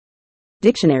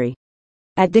Dictionary.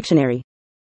 At dictionary.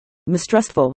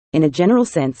 Mistrustful, in a general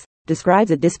sense,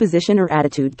 describes a disposition or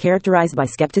attitude characterized by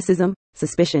skepticism,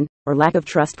 suspicion, or lack of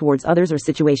trust towards others or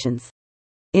situations.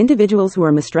 Individuals who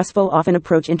are mistrustful often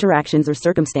approach interactions or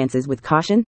circumstances with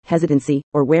caution, hesitancy,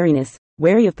 or wariness,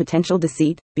 wary of potential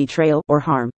deceit, betrayal, or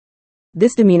harm.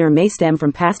 This demeanor may stem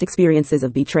from past experiences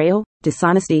of betrayal,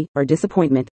 dishonesty, or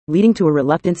disappointment, leading to a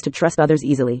reluctance to trust others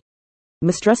easily.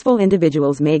 Mistrustful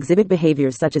individuals may exhibit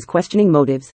behaviors such as questioning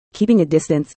motives, keeping a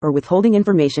distance, or withholding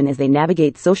information as they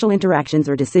navigate social interactions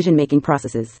or decision-making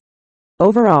processes.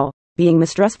 Overall, being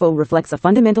mistrustful reflects a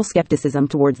fundamental skepticism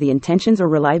towards the intentions or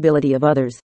reliability of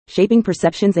others, shaping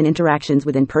perceptions and interactions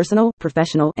within personal,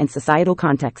 professional, and societal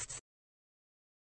contexts.